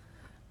item.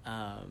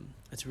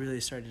 It's really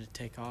started to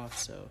take off.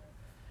 So,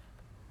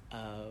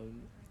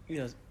 you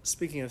know,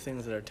 speaking of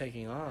things that are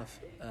taking off,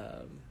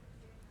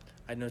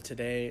 I know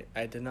today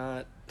I did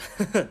not.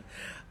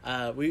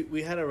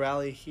 We had a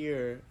rally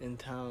here in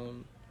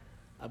town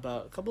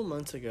about a couple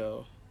months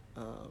ago,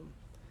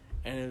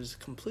 and it was a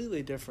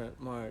completely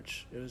different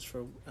march. It was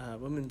for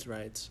women's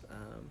rights.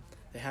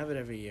 They have it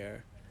every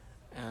year.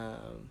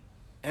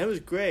 And it was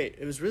great.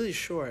 It was really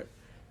short.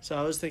 So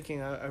I was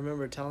thinking, I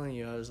remember telling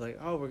you, I was like,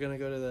 oh, we're going to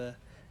go to the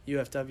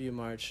UFW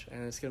march,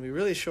 and it's going to be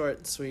really short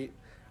and sweet.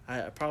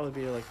 I'll probably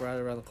be like right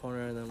around the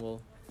corner, and then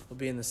we'll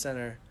be in the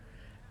center.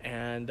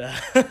 And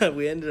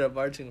we ended up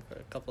marching for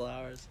a couple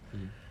hours.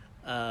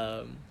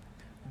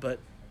 But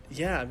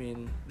yeah, I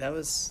mean, that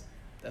was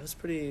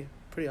pretty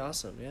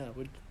awesome. Yeah.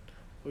 What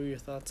were your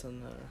thoughts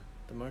on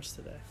the march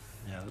today?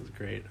 Yeah, it was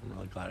great. I'm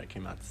really glad I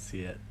came out to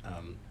see it.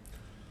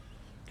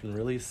 Can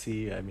really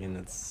see, I mean,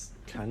 it's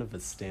kind of a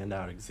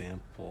standout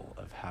example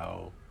of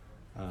how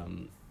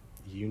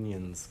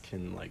unions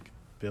can like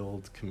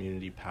build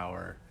community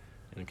power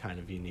in a kind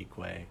of unique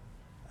way.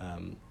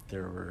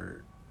 There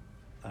were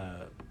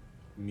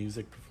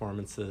music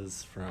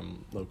performances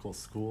from local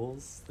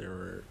schools. There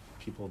were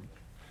people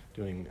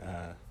doing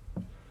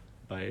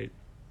ballet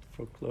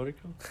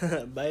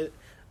folklorico.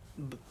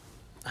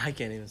 I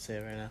can't even say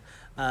it right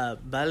now.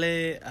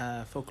 Ballet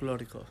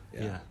folklorico.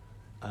 Yeah.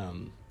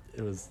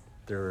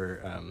 There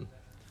were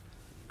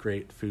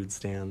great food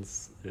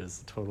stands. It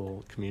was a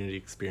total community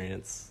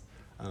experience.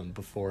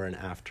 Before and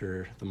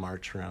after the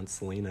march around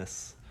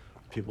Salinas,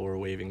 people were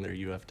waving their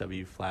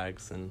UFW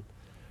flags and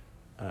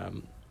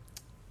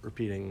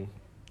repeating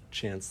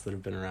chants that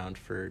have been around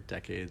for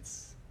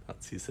decades.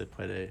 Si se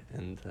puede,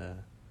 and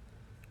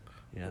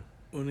yeah.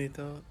 Unite.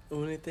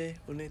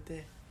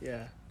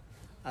 Yeah.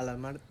 A la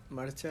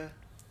marcha,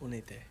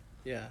 unite.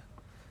 Yeah.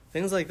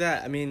 Things like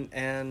that. I mean,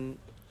 and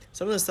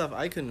some of the stuff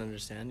I couldn't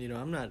understand. You know,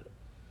 I'm not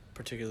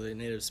particularly a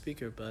native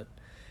speaker, but,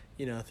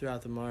 you know,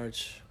 throughout the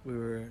march, we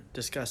were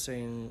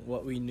discussing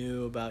what we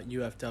knew about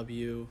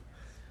UFW,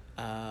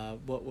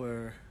 what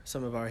were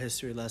some of our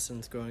history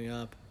lessons growing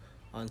up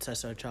on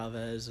Cesar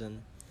Chavez,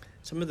 and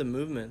some of the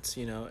movements,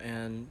 you know,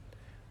 and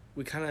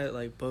we kind of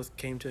like both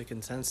came to a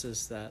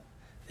consensus that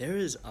there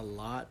is a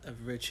lot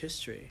of rich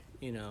history,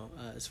 you know,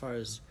 as far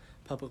as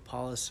public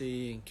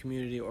policy and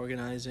community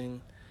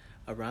organizing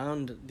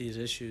around these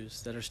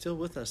issues that are still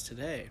with us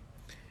today,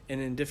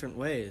 and in different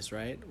ways,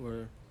 right?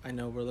 I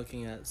know we're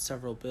looking at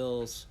several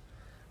bills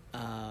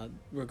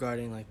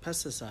regarding like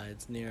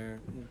pesticides near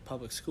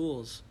public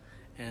schools,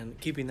 and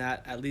keeping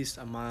that at least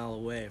a mile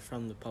away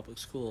from the public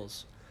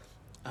schools.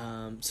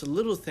 So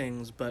little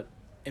things, but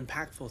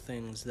impactful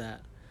things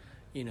that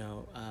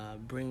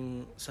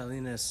bring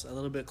Salinas a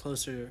little bit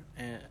closer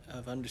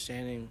of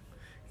understanding,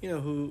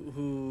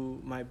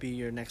 who might be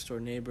your next door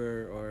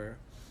neighbor, or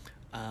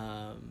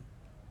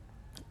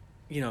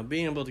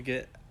being able to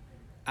get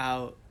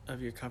out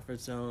of your comfort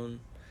zone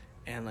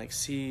and like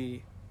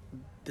see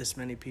this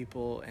many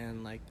people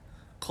and like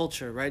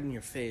culture right in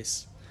your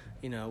face,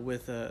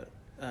 with a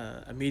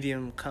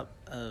medium cup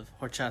of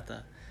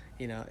horchata.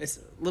 It's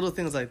little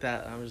things like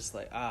that. I'm just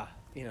like, I'm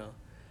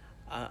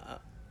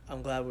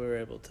glad we were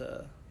able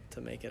to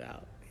make it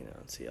out,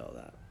 and see all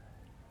that.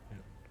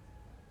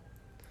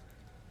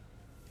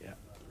 Yeah,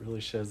 it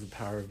really shows the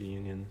power of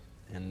union,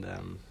 and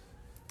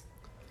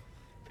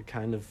the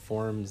kind of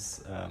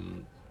forms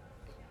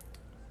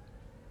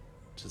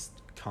just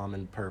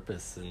common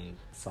purpose and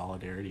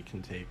solidarity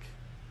can take,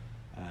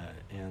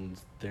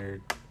 and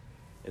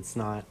it's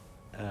not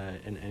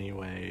in any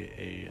way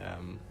a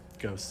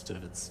ghost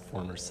of its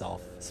former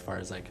self, as far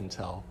as I can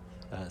tell.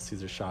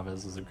 Cesar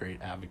Chavez was a great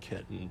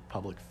advocate and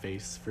public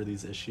face for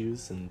these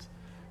issues, and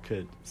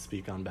could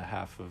speak on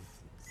behalf of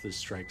the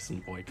strikes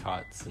and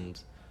boycotts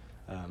and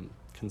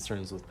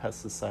concerns with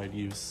pesticide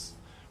use,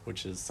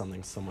 which is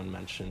something someone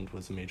mentioned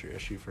was a major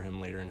issue for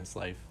him later in his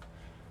life.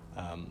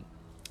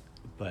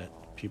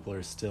 But people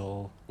are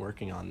still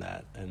working on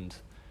that, and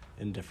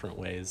in different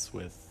ways,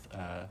 with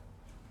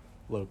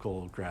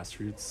local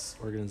grassroots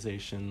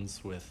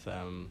organizations, with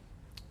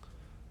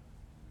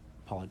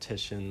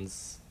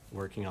politicians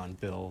working on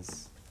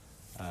bills,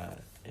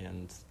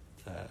 and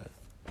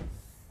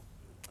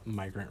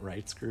migrant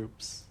rights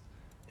groups.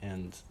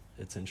 And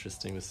it's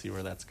interesting to see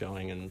where that's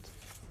going, and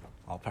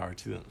all power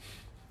to them.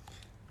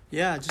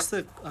 Yeah, just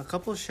a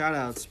couple of shout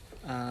outs.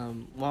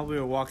 While we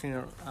were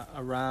walking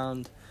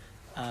around,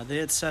 they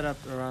had set up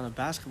around a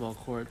basketball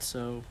court.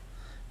 So,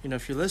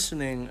 if you're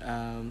listening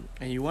and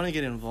you want to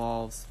get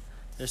involved,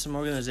 there's some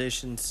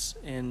organizations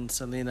in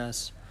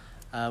Salinas.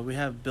 We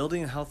have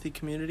Building Healthy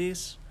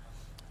Communities,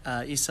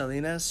 East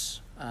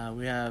Salinas.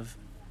 We have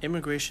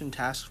Immigration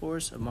Task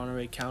Force of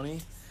Monterey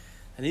County.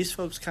 And these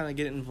folks kind of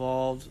get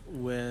involved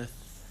with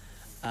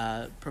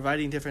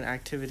providing different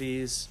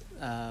activities,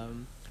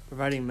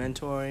 providing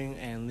mentoring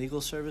and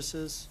legal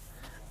services.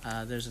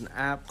 There's an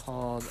app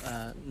called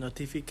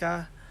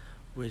Notifica,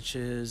 which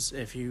is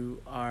if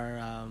you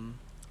are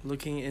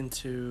looking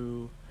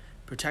into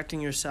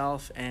protecting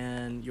yourself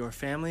and your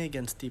family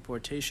against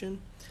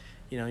deportation.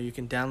 You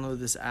can download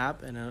this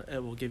app, and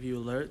it will give you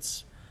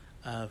alerts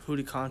of who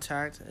to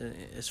contact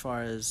as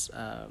far as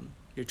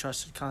your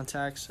trusted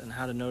contacts, and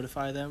how to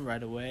notify them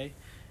right away,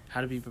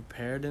 how to be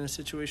prepared in a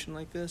situation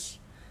like this.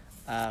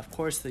 Of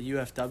course, the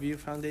UFW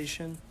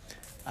Foundation,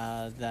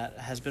 that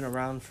has been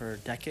around for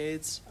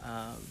decades.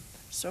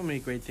 So many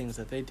great things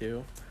that they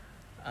do.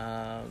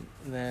 And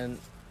then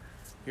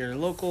your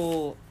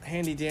local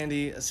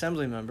handy-dandy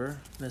assembly member,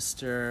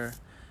 Mr.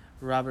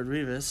 Robert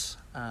Rivas,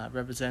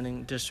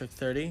 representing District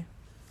 30.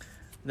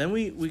 Then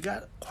we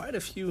got quite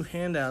a few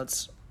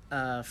handouts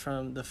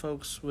from the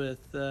folks with,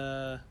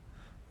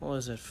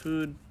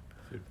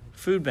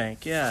 Food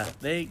Bank. Yeah,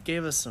 they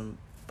gave us some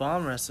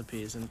bomb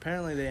recipes, and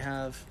apparently they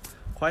have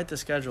quite the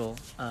schedule,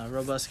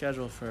 robust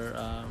schedule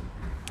for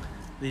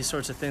these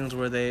sorts of things,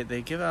 where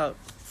they give out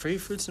free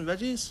fruits and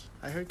veggies.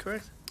 I heard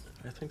correct?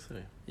 I think so.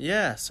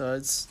 Yeah, so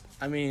it's,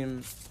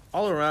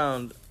 all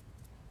around,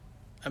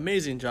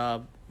 amazing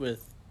job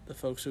with the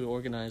folks who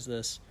organize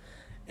this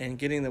and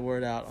getting the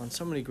word out on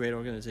so many great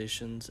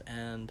organizations.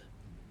 And,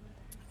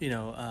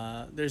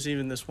 there's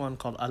even this one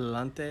called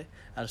Adelante,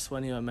 El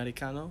Sueño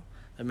Americano,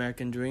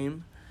 American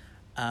Dream.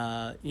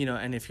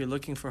 And if you're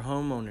looking for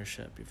home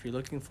ownership, if you're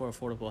looking for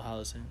affordable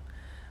housing,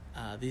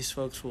 these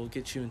folks will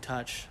get you in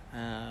touch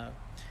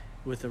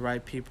with the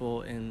right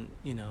people in,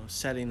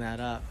 setting that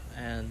up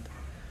and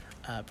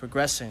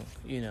progressing,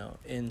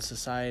 in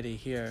society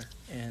here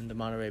in the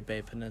Monterey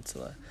Bay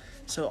Peninsula.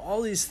 So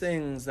all these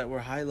things that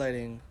we're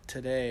highlighting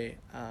today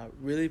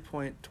really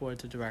point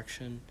towards a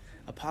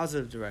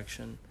positive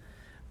direction.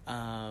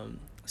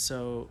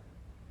 So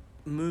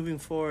moving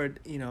forward,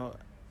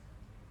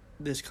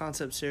 this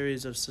concept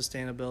series of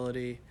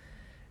sustainability,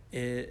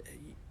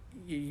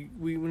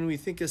 when we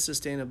think of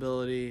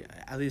sustainability,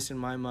 at least in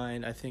my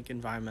mind, I think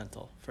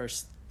environmental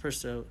first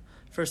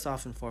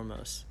off and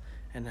foremost,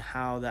 and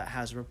how that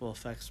has ripple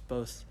effects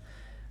both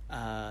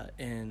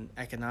in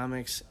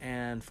economics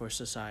and for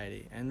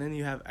society. And then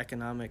you have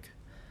economic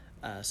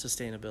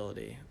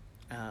sustainability,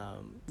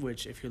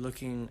 which, if you're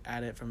looking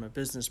at it from a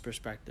business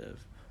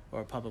perspective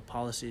or a public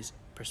policies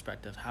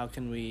perspective, how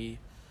can we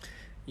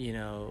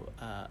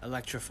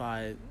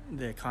electrify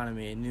the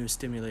economy in new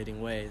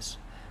stimulating ways,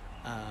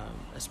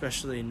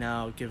 especially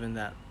now, given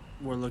that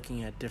we're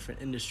looking at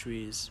different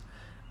industries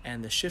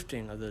and the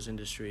shifting of those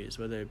industries,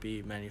 whether it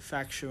be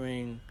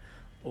manufacturing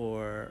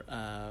or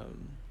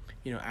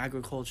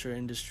agriculture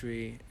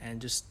industry,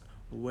 and just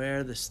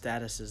where the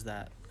status is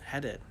that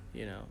headed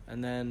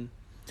And then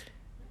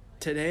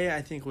today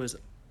I think was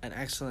an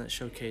excellent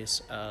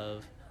showcase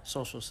of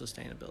social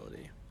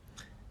sustainability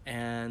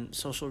and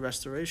social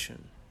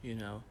restoration.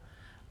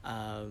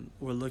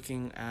 We're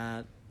looking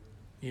at,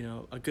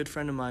 a good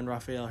friend of mine,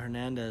 Rafael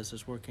Hernandez,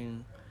 is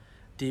working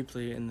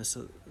deeply in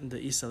the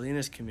East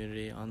Salinas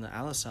community on the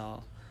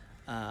Alisal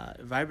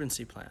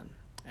vibrancy plan.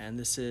 And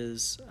this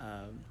is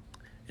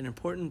an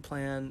important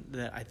plan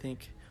that I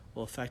think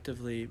will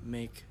effectively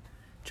make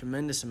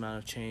tremendous amount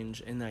of change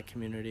in that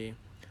community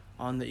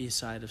on the east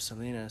side of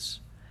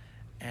Salinas.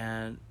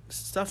 And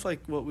stuff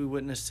like what we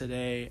witnessed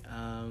today,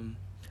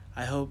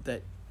 I hope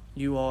that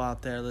you all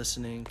out there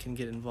listening can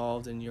get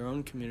involved in your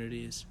own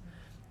communities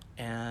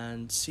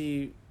and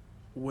see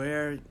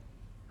where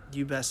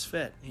you best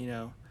fit,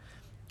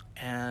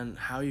 and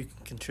how you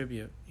can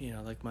contribute.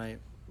 Like my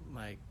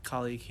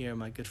colleague here,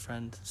 my good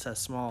friend Seth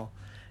Small,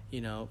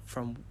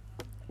 from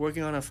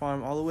working on a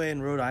farm all the way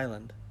in Rhode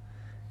Island,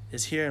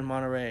 is here in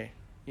Monterey,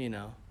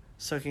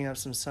 soaking up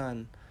some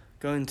sun,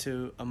 going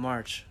to a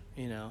march,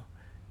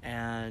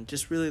 and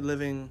just really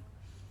living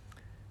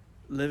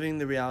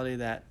the reality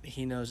that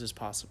he knows is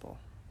possible,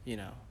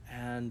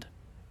 and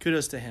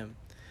kudos to him.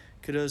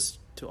 Kudos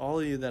to all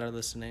of you that are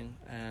listening,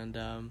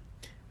 and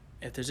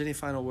if there's any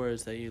final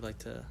words that you'd like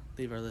to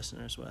leave our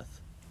listeners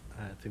with.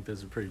 I think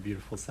those are pretty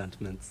beautiful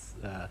sentiments.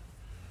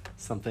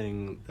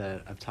 Something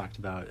that I've talked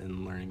about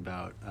in learning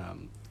about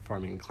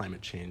farming and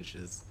climate change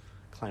is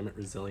climate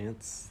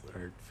resilience.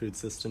 Our food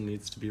system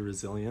needs to be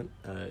resilient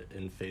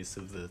in face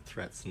of the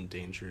threats and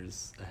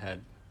dangers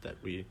ahead that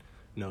we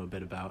know a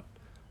bit about.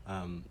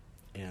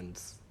 And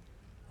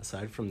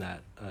aside from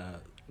that,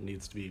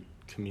 needs to be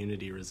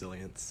community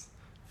resilience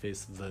in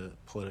face of the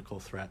political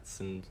threats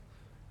and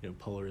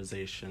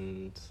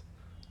polarization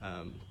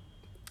and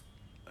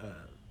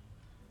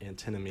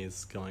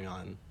antinomies going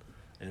on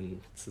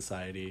in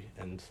society.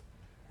 And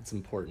it's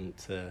important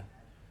to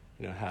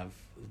have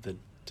the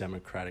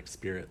democratic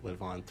spirit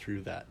live on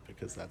through that,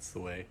 because that's the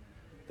way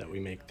that we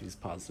make these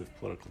positive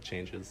political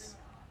changes.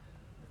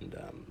 And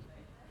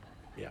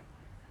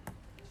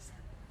just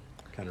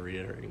kind of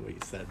reiterating what you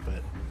said,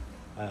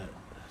 but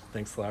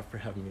thanks a lot for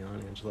having me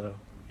on, Angelo.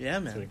 Yeah,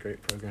 man. It's been a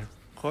great program.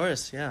 Of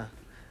course, yeah.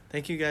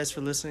 Thank you guys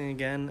for listening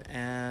again,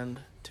 and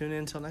tune in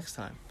until next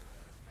time.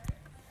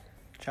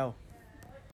 Ciao.